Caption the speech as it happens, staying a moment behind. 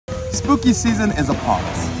Spooky season is upon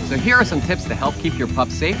us. So here are some tips to help keep your pup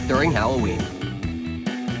safe during Halloween.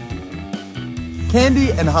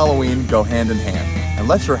 Candy and Halloween go hand in hand,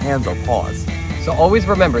 unless your hands are paws. So always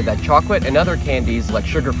remember that chocolate and other candies like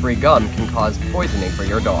sugar-free gum can cause poisoning for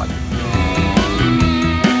your dog.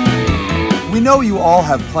 We know you all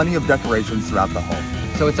have plenty of decorations throughout the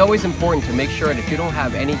home. So it's always important to make sure that you don't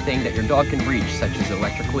have anything that your dog can reach, such as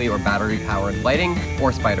electrically or battery-powered lighting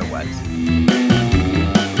or spider webs.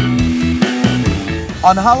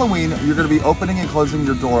 On Halloween, you're going to be opening and closing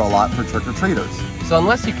your door a lot for trick-or-treaters. So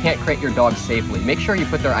unless you can't crate your dog safely, make sure you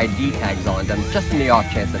put their ID tags on them just in the off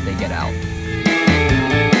chance that they get out.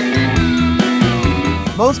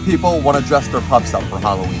 Most people want to dress their pups up for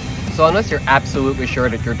Halloween. So unless you're absolutely sure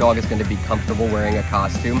that your dog is going to be comfortable wearing a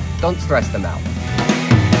costume, don't stress them out.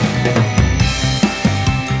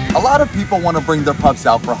 A lot of people want to bring their pups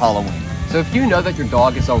out for Halloween. So if you know that your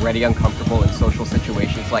dog is already uncomfortable in social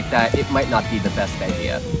situations like that, it might not be the best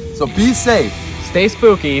idea. So be safe Stay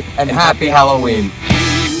spooky, and happy Halloween.